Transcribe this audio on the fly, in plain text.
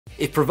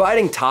If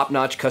providing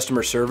top-notch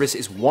customer service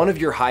is one of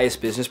your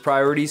highest business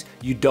priorities,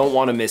 you don't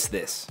want to miss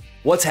this.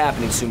 What's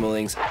happening,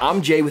 Sumolings?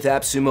 I'm Jay with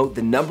AppSumo,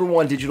 the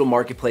 #1 digital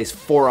marketplace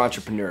for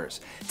entrepreneurs.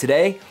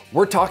 Today,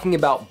 we're talking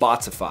about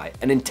Botsify,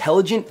 an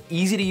intelligent,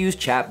 easy-to-use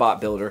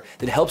chatbot builder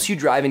that helps you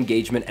drive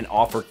engagement and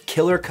offer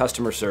killer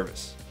customer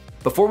service.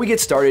 Before we get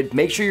started,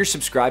 make sure you're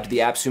subscribed to the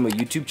AppSumo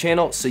YouTube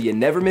channel so you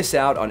never miss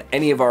out on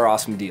any of our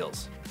awesome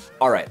deals.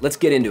 All right, let's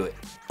get into it.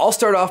 I'll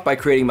start off by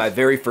creating my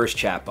very first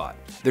chatbot.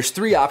 There's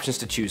 3 options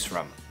to choose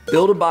from.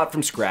 Build a bot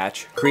from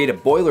scratch, create a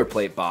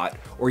boilerplate bot,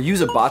 or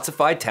use a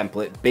Botsify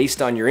template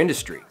based on your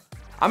industry.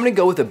 I'm gonna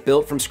go with a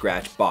built from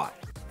scratch bot.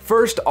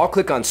 First, I'll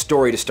click on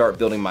Story to start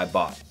building my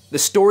bot. The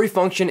Story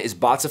function is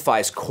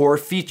Botsify's core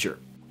feature.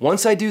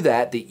 Once I do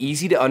that, the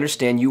easy to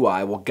understand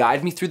UI will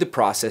guide me through the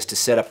process to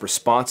set up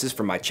responses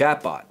for my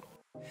chatbot.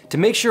 To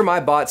make sure my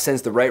bot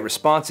sends the right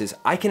responses,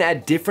 I can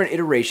add different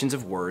iterations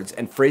of words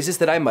and phrases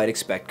that I might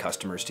expect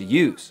customers to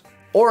use.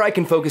 Or I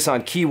can focus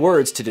on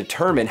keywords to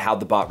determine how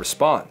the bot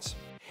responds.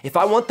 If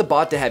I want the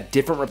bot to have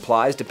different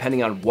replies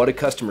depending on what a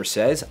customer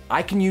says,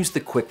 I can use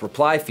the quick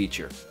reply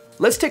feature.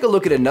 Let's take a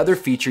look at another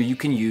feature you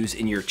can use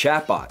in your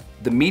chatbot,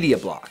 the media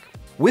block.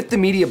 With the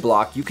media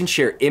block, you can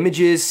share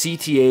images,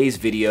 CTAs,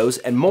 videos,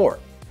 and more.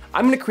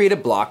 I'm gonna create a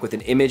block with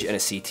an image and a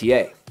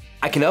CTA.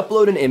 I can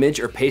upload an image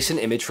or paste an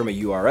image from a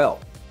URL.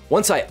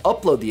 Once I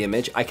upload the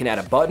image, I can add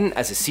a button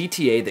as a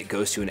CTA that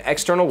goes to an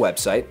external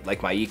website,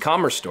 like my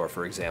e-commerce store,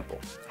 for example.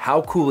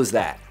 How cool is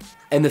that?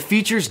 And the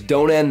features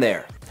don't end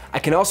there. I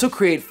can also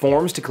create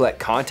forms to collect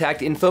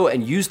contact info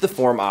and use the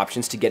form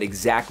options to get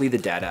exactly the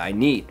data I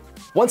need.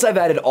 Once I've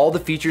added all the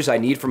features I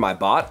need for my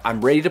bot,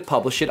 I'm ready to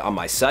publish it on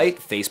my site,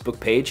 Facebook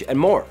page, and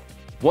more.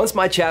 Once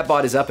my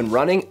chatbot is up and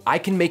running, I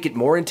can make it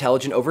more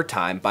intelligent over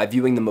time by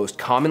viewing the most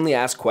commonly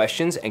asked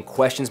questions and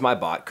questions my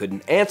bot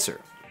couldn't answer.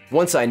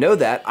 Once I know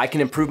that, I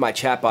can improve my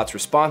chatbot's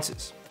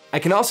responses. I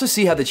can also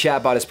see how the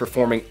chatbot is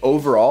performing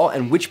overall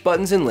and which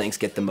buttons and links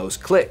get the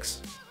most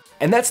clicks.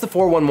 And that's the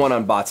 411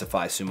 on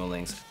Botsify,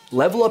 Sumolings.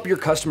 Level up your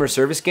customer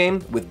service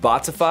game with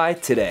Botsify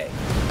today.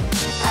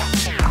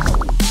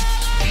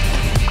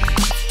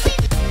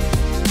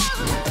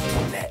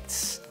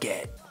 Let's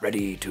get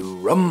ready to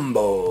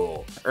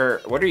rumble.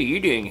 What are you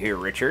doing here,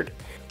 Richard?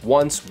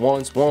 Once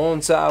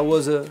I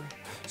was a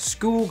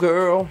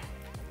schoolgirl.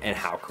 And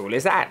how cool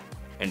is that?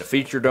 And the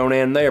feature don't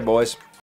end there, boys.